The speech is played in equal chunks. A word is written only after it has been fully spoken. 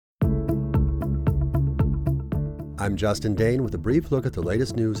I'm Justin Dane with a brief look at the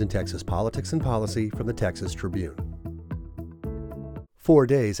latest news in Texas politics and policy from the Texas Tribune. 4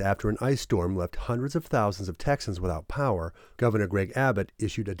 days after an ice storm left hundreds of thousands of Texans without power, Governor Greg Abbott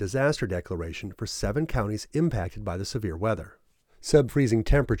issued a disaster declaration for 7 counties impacted by the severe weather. Sub-freezing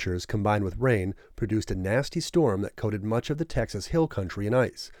temperatures combined with rain produced a nasty storm that coated much of the Texas hill country in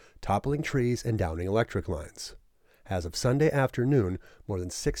ice, toppling trees and downing electric lines. As of Sunday afternoon, more than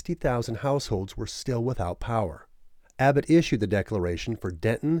 60,000 households were still without power. Abbott issued the declaration for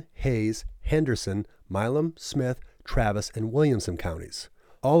Denton, Hays, Henderson, Milam, Smith, Travis, and Williamson counties,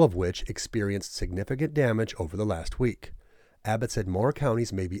 all of which experienced significant damage over the last week. Abbott said more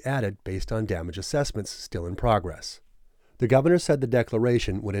counties may be added based on damage assessments still in progress. The governor said the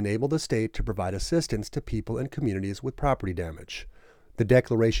declaration would enable the state to provide assistance to people and communities with property damage. The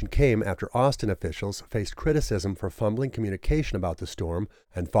declaration came after Austin officials faced criticism for fumbling communication about the storm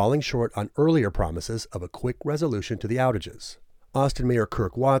and falling short on earlier promises of a quick resolution to the outages. Austin Mayor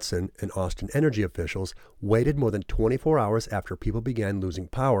Kirk Watson and Austin Energy officials waited more than 24 hours after people began losing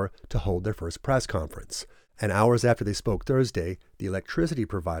power to hold their first press conference. And hours after they spoke Thursday, the electricity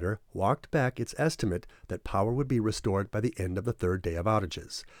provider walked back its estimate that power would be restored by the end of the 3rd day of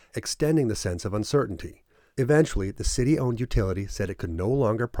outages, extending the sense of uncertainty. Eventually, the city-owned utility said it could no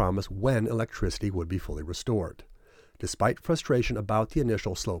longer promise when electricity would be fully restored. Despite frustration about the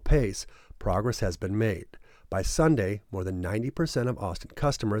initial slow pace, progress has been made. By Sunday, more than 90% of Austin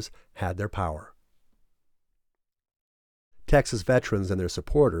customers had their power. Texas veterans and their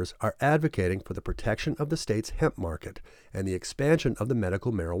supporters are advocating for the protection of the state's hemp market and the expansion of the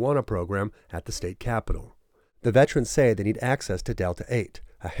medical marijuana program at the state capitol. The veterans say they need access to Delta-8,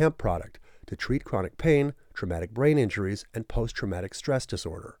 a hemp product, to treat chronic pain, traumatic brain injuries, and post-traumatic stress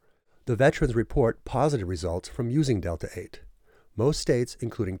disorder. The veterans report positive results from using Delta-8. Most states,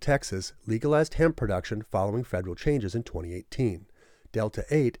 including Texas, legalized hemp production following federal changes in 2018.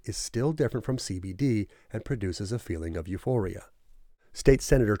 Delta-8 is still different from CBD and produces a feeling of euphoria. State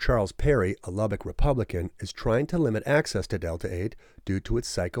Senator Charles Perry, a Lubbock Republican, is trying to limit access to Delta-8 due to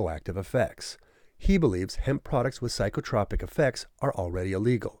its psychoactive effects. He believes hemp products with psychotropic effects are already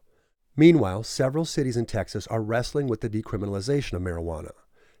illegal. Meanwhile, several cities in Texas are wrestling with the decriminalization of marijuana.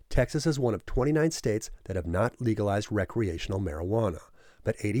 Texas is one of 29 states that have not legalized recreational marijuana,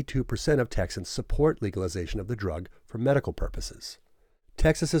 but 82% of Texans support legalization of the drug for medical purposes.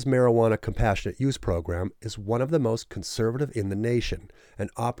 Texas's marijuana compassionate use program is one of the most conservative in the nation and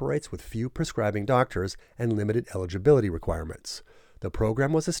operates with few prescribing doctors and limited eligibility requirements. The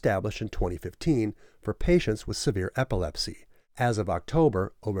program was established in 2015 for patients with severe epilepsy. As of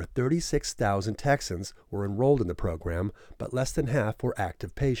October, over 36,000 Texans were enrolled in the program, but less than half were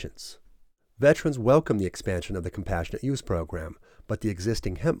active patients. Veterans welcome the expansion of the compassionate use program, but the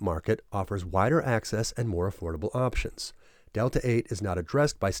existing hemp market offers wider access and more affordable options. Delta-8 is not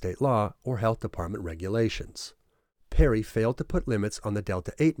addressed by state law or health department regulations. Perry failed to put limits on the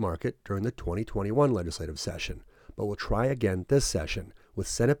Delta-8 market during the 2021 legislative session, but will try again this session with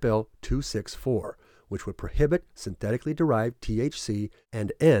Senate Bill 264, which would prohibit synthetically derived THC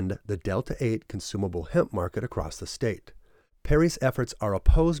and end the Delta-8 consumable hemp market across the state. Perry's efforts are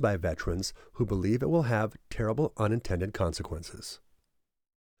opposed by veterans who believe it will have terrible unintended consequences.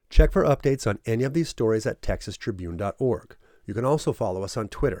 Check for updates on any of these stories at texastribune.org. You can also follow us on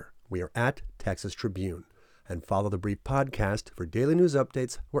Twitter. We are at Texas Tribune. And follow the Brief Podcast for daily news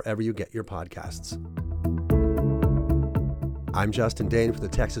updates wherever you get your podcasts. I'm Justin Dane for the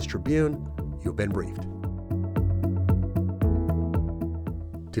Texas Tribune. You've been briefed.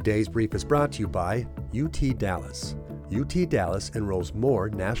 Today's brief is brought to you by UT Dallas. UT Dallas enrolls more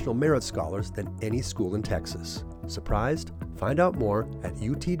National Merit Scholars than any school in Texas. Surprised? Find out more at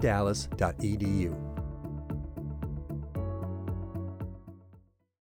utdallas.edu.